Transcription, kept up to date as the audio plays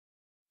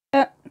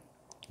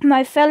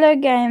my fellow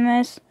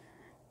gamers,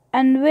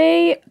 and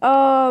we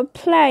are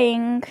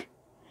playing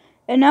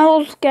an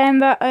old game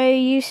that I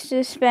used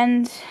to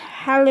spend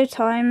hella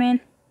time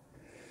in.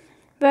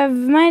 But I've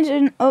made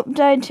an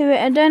update to it.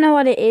 I don't know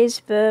what it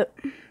is, but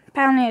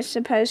apparently it's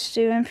supposed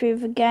to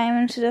improve the game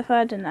and stuff,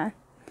 I don't know.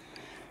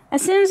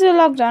 As soon as I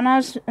logged on, I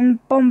was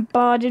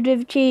bombarded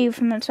with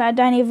achievements I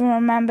don't even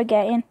remember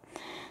getting.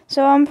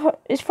 So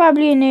it's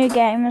probably a new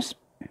game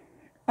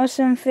or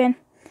something.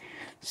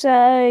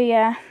 So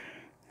yeah.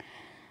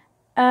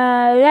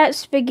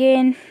 Let's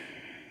begin.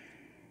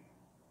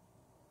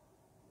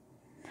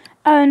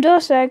 Oh, and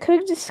also a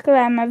quick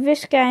disclaimer,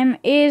 this game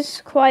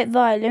is quite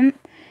violent.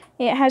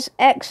 It has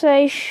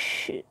X-ray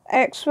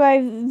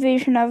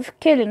vision of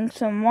killing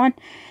someone.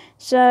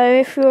 So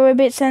if you're a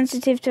bit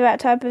sensitive to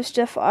that type of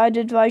stuff, I'd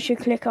advise you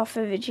click off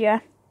the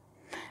video.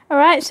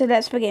 Alright, so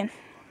let's begin.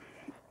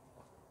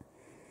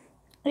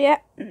 Yeah,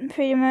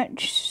 pretty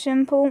much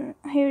simple.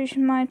 Here's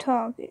my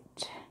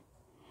target.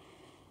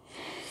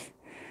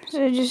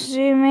 So just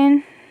zoom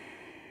in.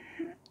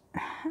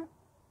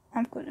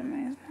 I've got to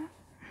move that.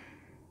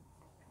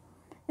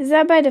 Is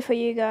that better for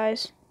you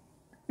guys?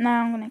 No,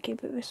 I'm going to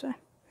keep it this way.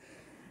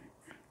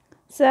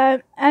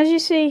 So, as you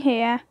see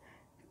here,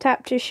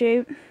 tap to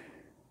shoot.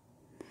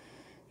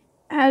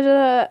 Has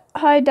a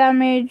high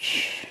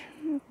damage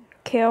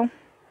kill.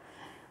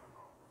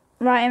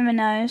 Right in the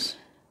nose.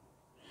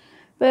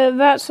 But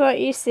that's what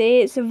you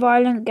see, it's a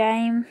violent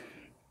game.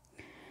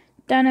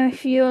 Don't know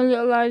if your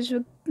little eyes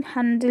would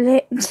handle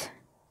it.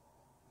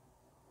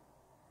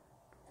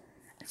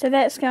 So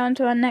let's go on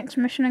to our next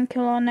mission and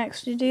kill our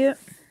next idiot.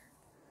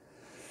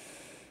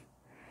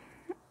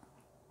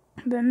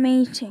 The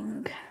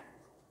meeting.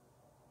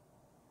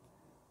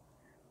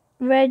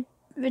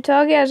 The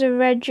target has a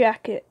red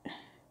jacket.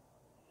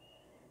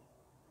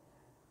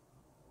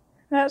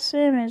 That's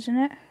him, isn't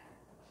it?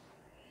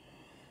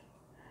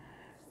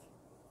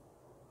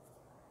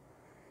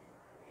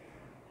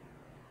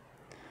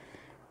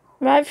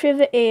 Right through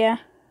the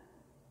ear.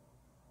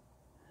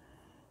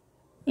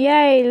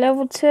 Yay,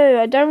 level 2.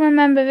 I don't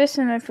remember this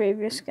in the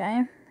previous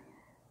game.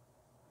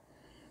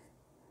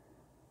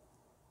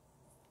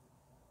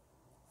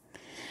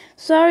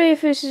 Sorry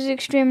if this is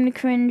extremely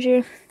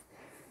cringy.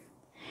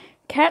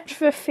 Catch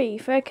the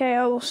thief. Okay,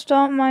 I will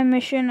start my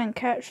mission and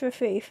catch the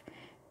thief.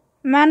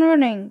 Man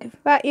running.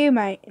 That you,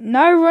 mate.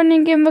 No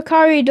running in the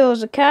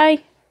corridors,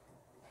 okay?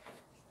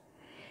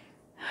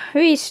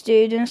 These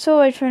students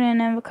always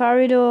running in the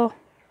corridor.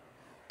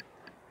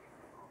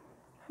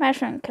 I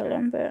shouldn't kill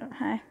him, but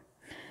hey.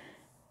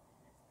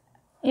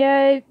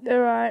 Yay,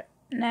 alright.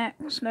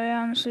 Next. I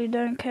honestly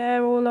don't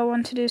care. All I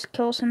want to do is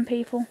kill some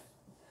people.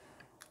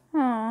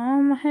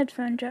 Oh, my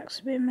headphone jack's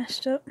a bit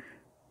messed up.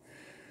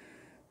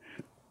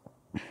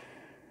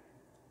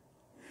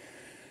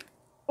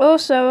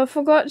 Also, I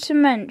forgot to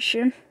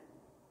mention,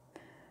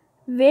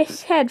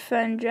 this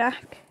headphone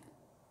jack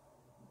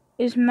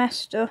is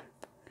messed up.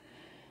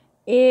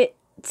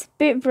 It's a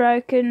bit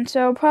broken,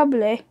 so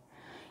probably,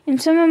 in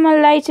some of my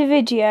later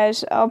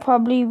videos, I'll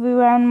probably be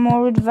around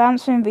more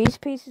advanced than these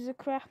pieces of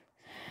crap.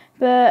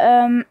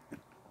 But,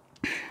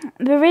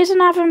 the reason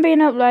I haven't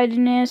been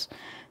uploading is,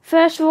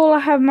 first of all,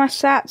 I have my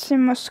SATs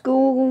in my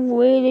school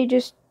really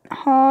just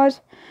hard.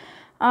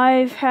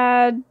 I've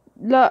had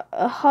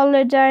a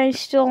holiday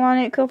still on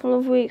it, a couple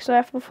of weeks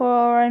left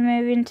before I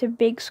move into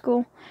big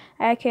school,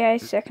 aka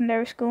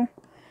secondary school.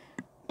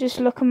 Just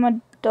look at my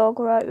dog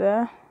right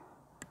there.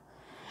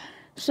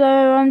 So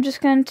I'm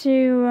just going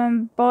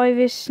to buy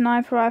this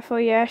sniper rifle,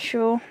 yeah,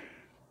 sure.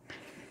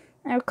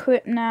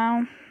 Equip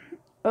now,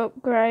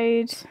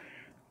 upgrade,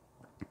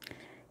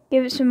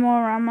 give it some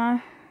more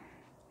ammo.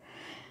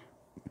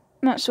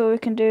 That's all we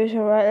can do, is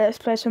alright, let's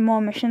play some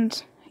more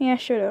missions. Yeah,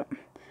 shut up.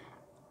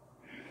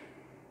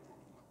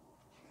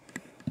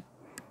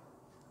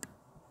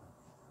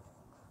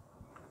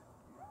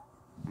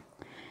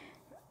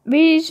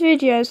 These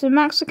videos, the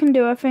max I can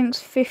do I think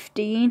is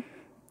 15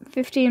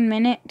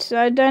 minutes.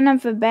 I don't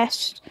have the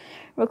best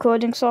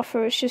recording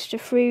software, it's just a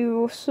free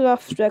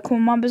software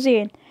called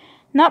Mobazine.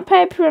 Not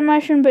paid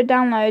promotion, but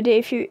download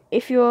it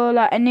if you're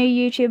like a new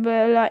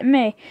YouTuber like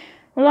me.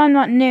 Well, I'm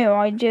not new,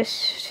 I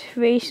just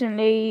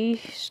recently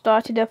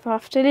started up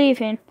after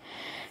leaving.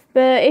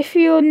 But if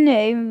you're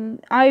new,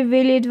 I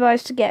really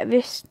advise to get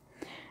this.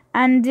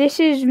 And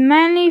this is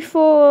mainly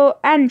for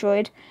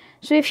Android.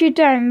 So if you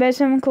don't, there's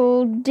something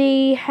called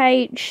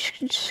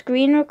DH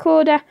Screen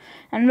Recorder,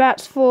 and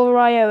that's for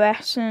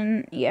iOS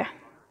and, yeah,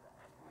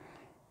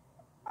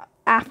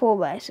 Apple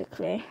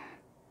basically.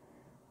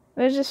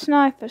 There's a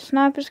sniper.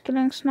 Snipers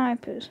killing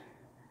snipers.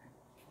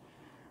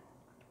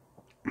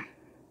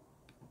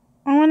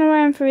 I want to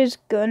run for his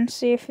gun,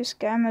 see if this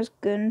game has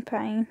gun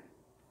pain.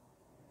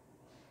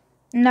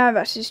 No,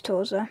 that's his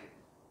torso.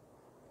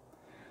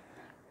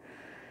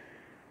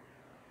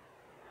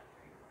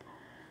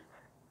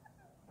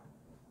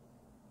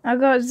 I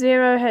got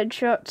 0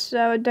 headshots,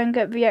 so I don't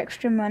get the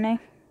extra money.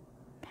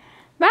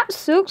 That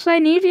sucks. I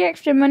need the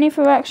extra money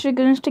for extra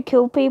guns to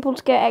kill people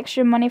to get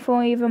extra money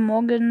for even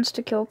more guns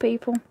to kill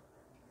people.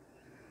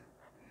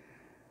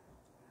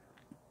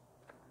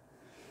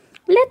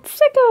 Let's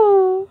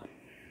go.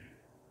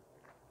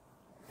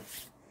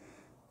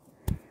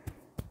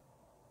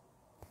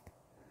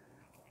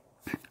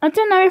 I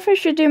don't know if I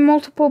should do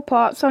multiple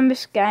parts on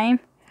this game.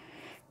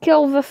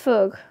 Kill the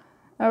thug.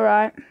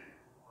 Alright.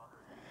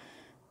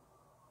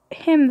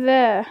 Him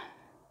there.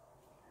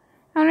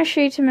 I'm gonna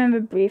shoot him in the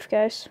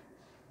briefcase.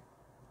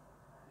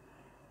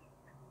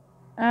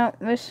 Oh,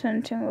 this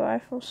hunting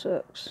rifle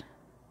sucks.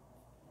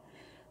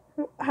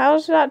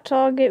 How's that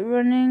target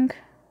running?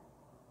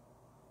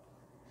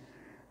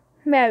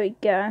 There we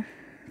go.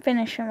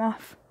 Finish him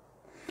off.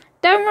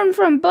 Don't run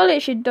from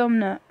bullets, you dumb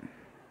nut.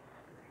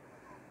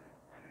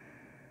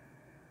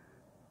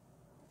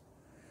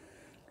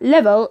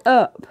 Level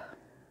up.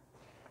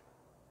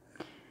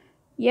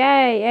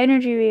 Yay,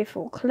 energy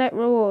refill. Collect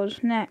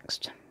rewards.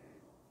 Next.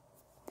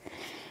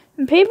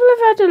 People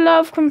have had a lot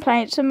of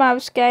complaints about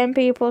this game.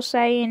 People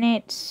saying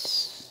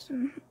it's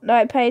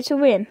like pay to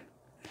win.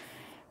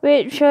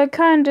 Which I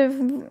can't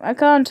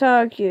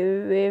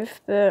argue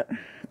with, but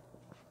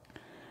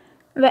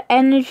the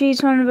energy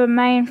is one of the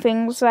main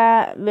things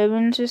that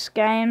ruins this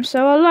game.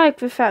 So I like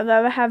the fact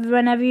that they have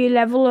whenever you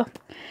level up,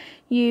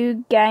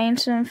 you gain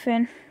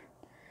something.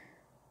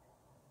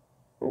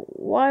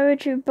 Why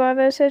would you buy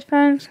those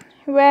headphones?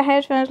 Wear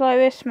headphones like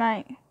this,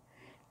 mate.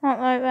 Not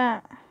like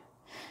that.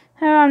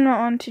 Oh, I'm not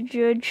one to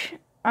judge.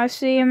 I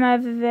see him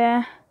over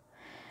there.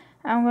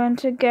 I'm going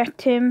to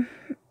get him.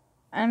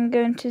 I'm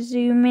going to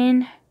zoom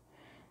in.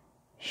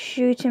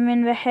 Shoot him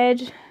in the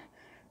head.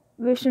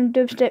 With some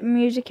dubstep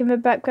music in the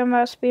background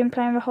that's been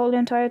playing the whole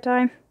entire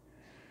time.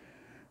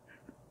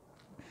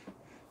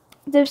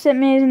 Dubstep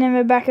music in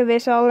the back of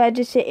this, I'll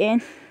edit it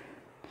in.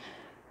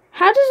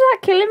 How does that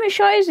kill him? He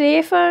shot his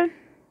earphone.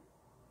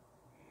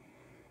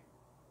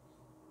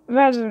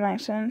 That doesn't make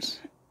sense.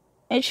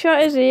 It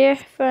shot his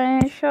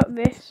earphone, it shot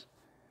this.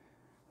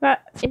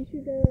 That, it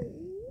should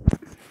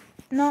have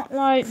not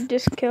like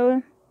just kill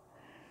him.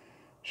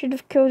 Should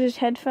have killed his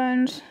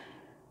headphones.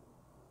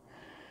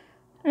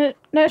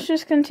 Let's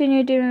just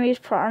continue doing these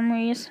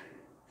primaries.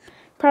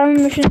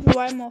 Primary missions are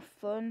way more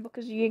fun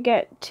because you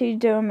get to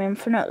do them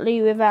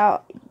infinitely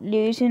without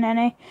losing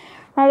any.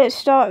 Now let's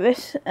start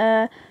this.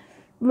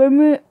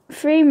 Remove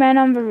 3 men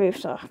on the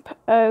rooftop.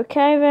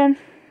 Okay then.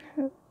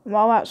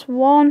 Well, that's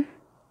 1.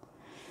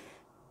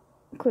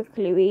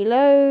 Quickly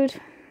reload.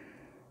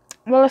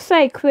 Well, I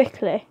say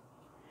quickly.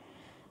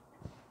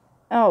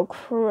 Oh,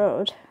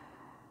 crud.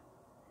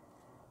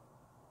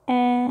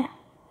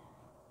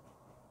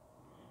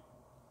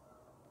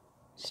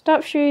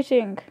 Stop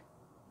shooting.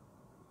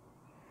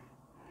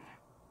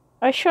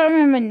 I shot him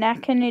in the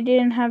neck and he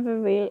didn't have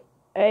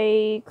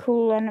a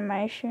cool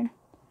animation.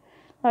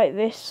 Like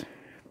this.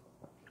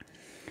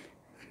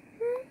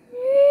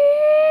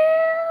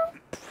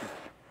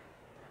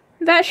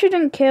 That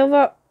shouldn't kill.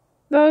 That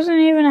wasn't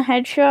even a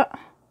headshot.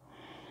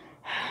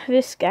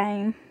 This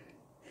game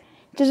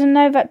doesn't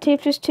know that 2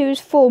 plus 2 is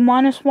 4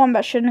 minus 1.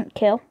 That shouldn't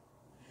kill.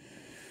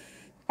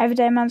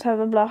 Everyday man's have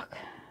a block.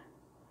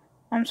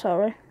 I'm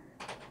sorry.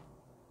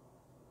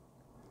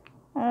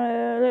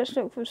 Let's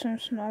look for some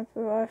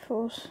sniper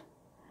rifles.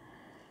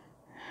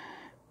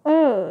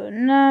 Oh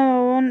no,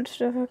 I want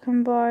stuff I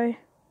can buy.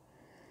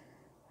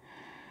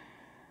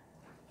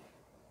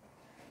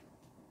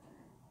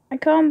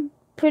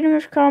 Pretty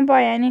much can't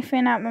buy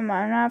anything at the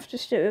moment. I have to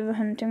stick with a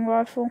hunting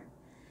rifle.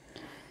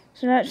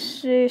 So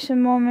let's do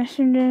some more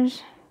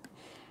messengers.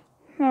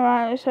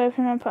 Alright, let's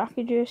open our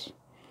packages.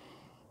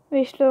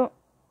 Restart.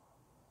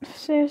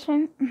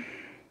 Seriously?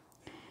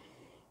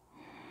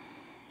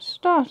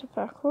 Starter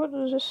pack, what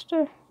does this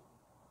do?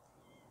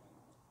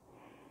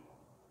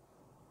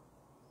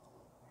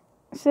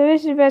 So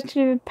this is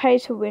basically the pay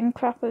to win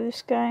crap of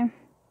this game.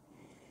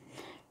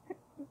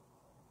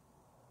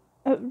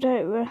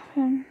 Update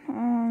weapon.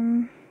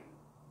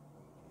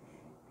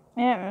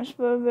 Yeah, let's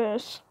put a bit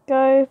of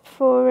scope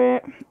for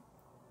it.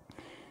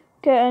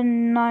 Get a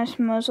nice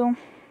muzzle.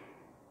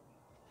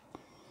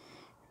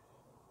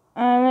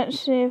 Let's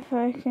see if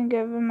I can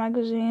get the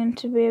magazine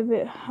to be a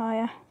bit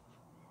higher.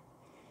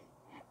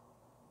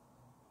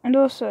 And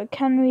also,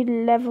 can we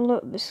level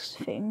up this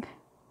thing?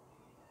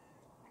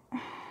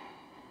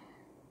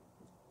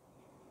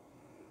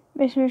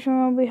 This mission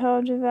will be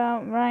hard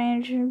without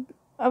range.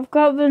 I've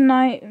got the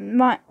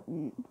my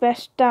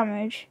best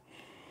damage.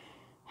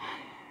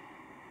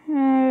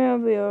 It'll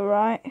be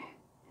alright.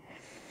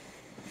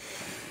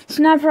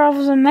 Sniper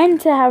rifles are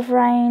meant to have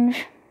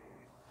range.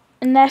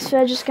 Unless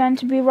they're just going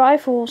to be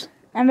rifles.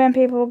 And then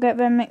people will get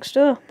them mixed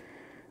up.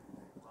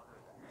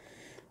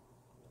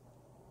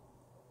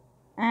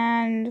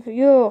 And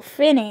you're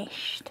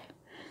finished.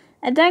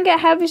 I don't get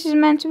how this is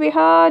meant to be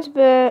hard,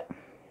 but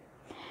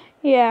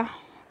yeah.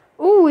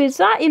 Ooh, is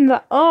that in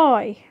the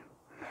eye?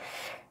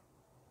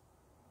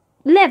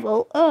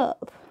 Level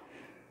up.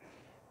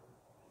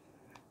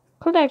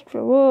 Collect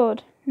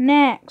reward.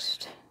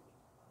 Next.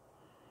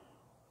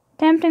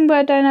 Tempting, but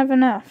I don't have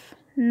enough.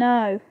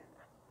 No.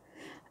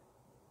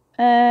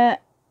 Yeah,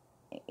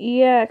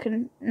 I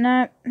can.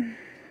 No.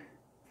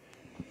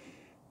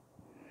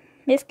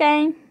 This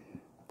game.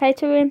 Pay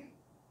to win.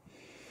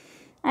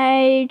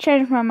 I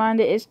changed my mind,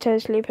 it is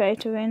totally pay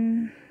to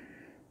win.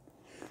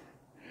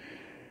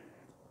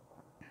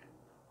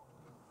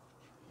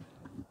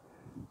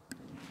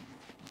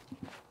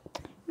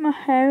 My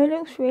hair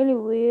looks really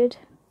weird.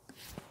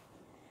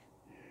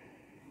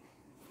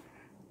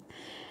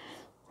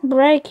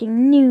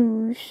 Breaking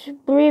news.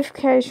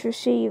 Briefcase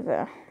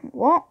receiver.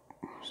 What?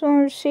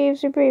 Someone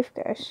receives a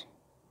briefcase.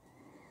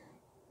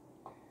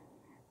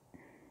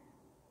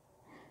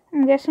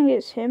 I'm guessing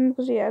it's him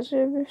because he has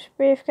a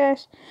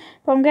briefcase.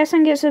 But I'm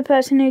guessing it's the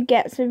person who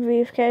gets the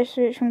briefcase,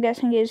 which I'm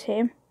guessing is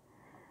him.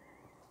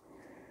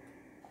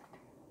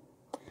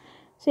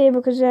 See,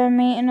 because they're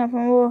meeting up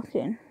and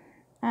walking.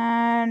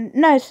 And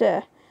no,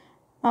 sir.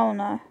 Oh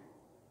no.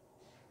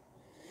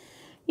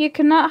 You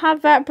cannot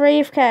have that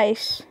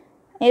briefcase.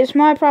 It's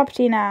my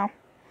property now.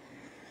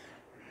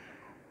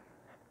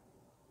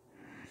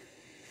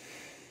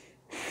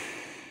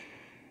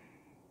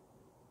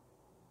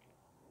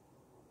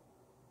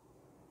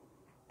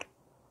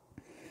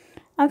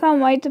 I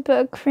can't wait to put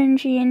a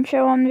cringy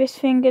intro on this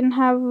thing and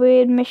have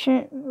weird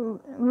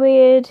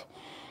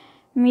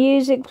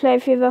music play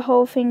through the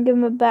whole thing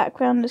in the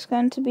background. It's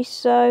going to be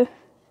so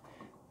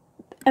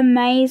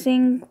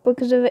amazing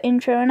because of the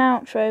intro and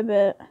outro,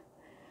 but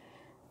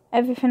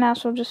everything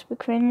else will just be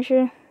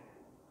cringy.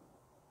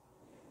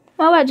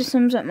 Well, that just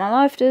sums up my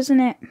life,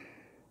 doesn't it?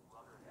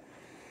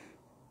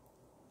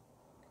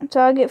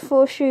 Target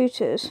 4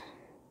 shooters.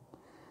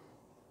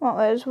 Well,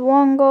 there's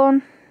one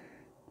gone.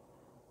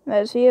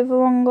 There's the other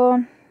one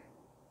gone.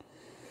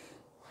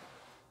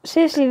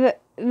 Seriously,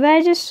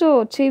 they just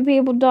saw 2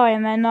 people die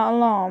and they're not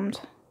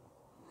alarmed.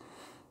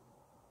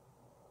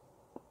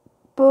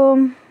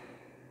 Boom.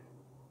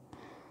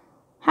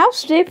 How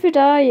stupid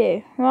are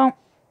you? Well,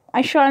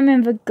 I shot him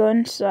in the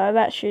gun, so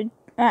that should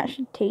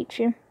teach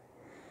him.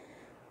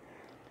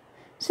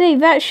 See,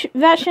 that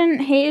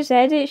shouldn't hit his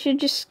head. It should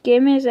just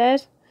skim his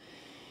head.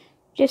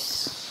 Just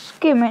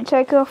skim it,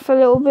 take off a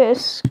little bit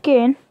of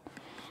skin,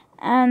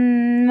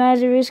 and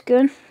murder his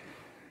gun.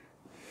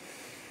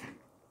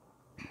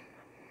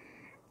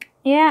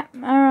 Yeah,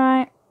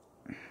 alright.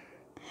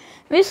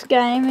 This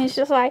game is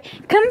just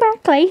like, come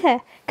back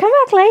later. Come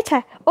back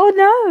later.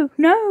 Oh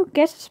no,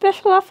 get a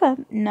special offer.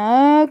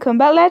 No, come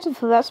back later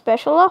for that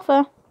special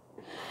offer.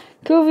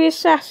 Kill the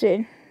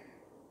assassin.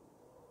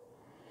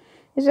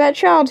 Is that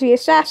child the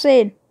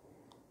assassin?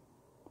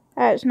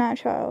 Oh, it's not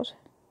a child.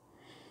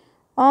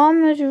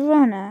 Armored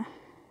runner.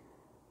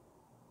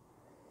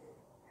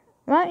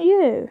 That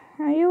you?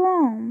 Are you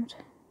armed?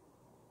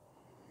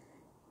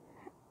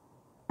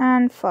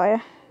 And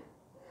fire.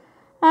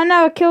 Oh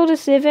no, I killed a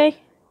civvy.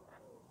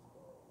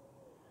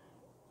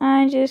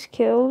 I just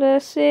killed a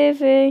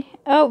civvy.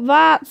 Oh,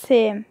 that's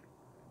him.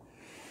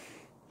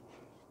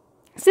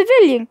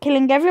 Civilian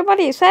killing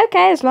everybody. It's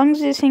okay as long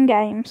as it's in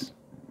games.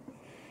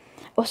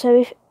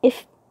 Also,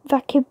 if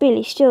that kid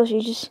Billy steals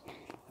you, just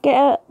get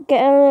a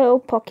little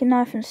pocket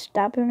knife and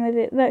stab him with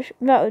it.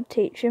 That would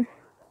teach him.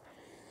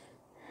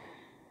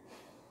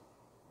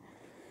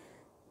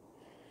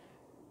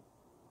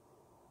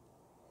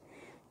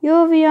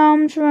 You're the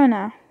armed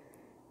runner.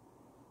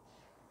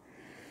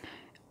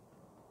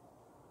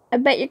 I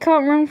bet you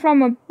can't run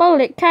from a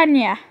bullet, can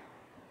ya?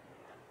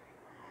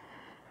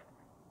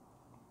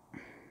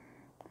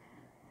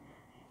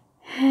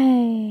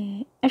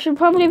 Hey, I should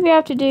probably be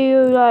able to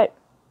do like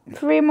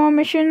 3 more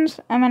missions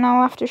and then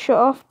I'll have to shut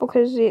off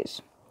because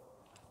it's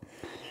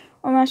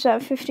almost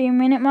at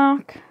 15-minute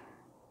mark.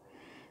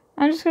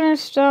 I'm just going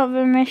to start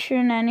the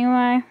mission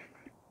anyway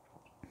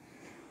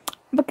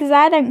because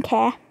I don't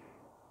care.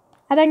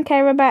 I don't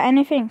care about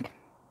anything.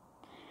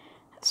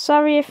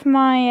 Sorry if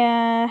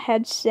my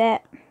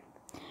headset,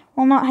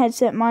 well not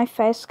headset, my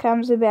face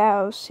cam's a bit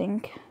out of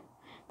sync.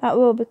 That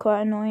will be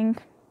quite annoying.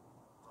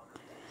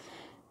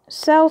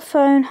 Cell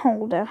phone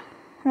holder.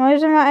 Why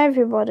isn't that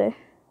everybody?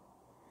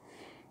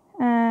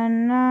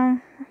 No.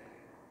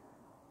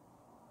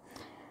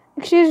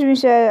 Excuse me,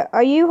 sir.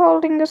 Are you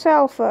holding a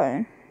cell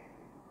phone?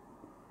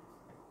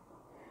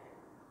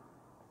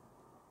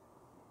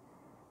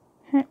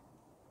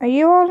 Are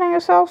you holding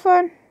a cell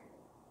phone?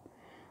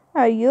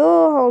 Oh,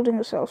 you're holding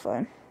a cell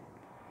phone.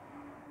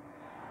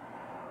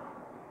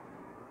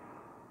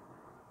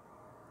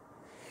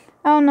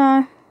 Oh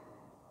no.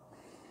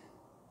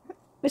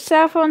 The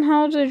cell phone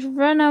holders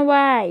run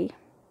away.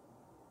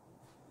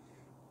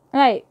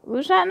 Wait,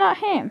 was that not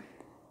him?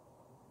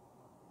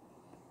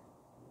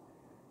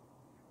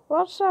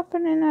 What's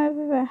happening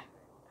over there?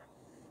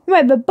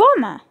 Wait, the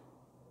bomber?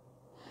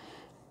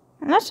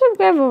 Let's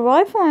grab a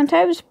rifle and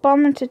take this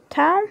bomber to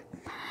town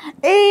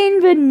in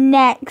the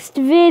next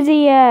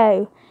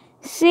video.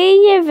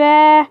 See you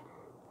there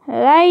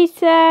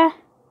later.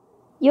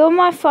 You're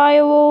my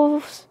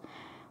firewolves,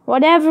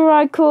 whatever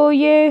I call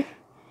you.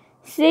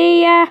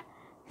 See ya.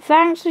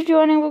 Thanks for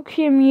joining the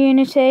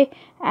community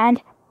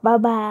and bye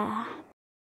bye.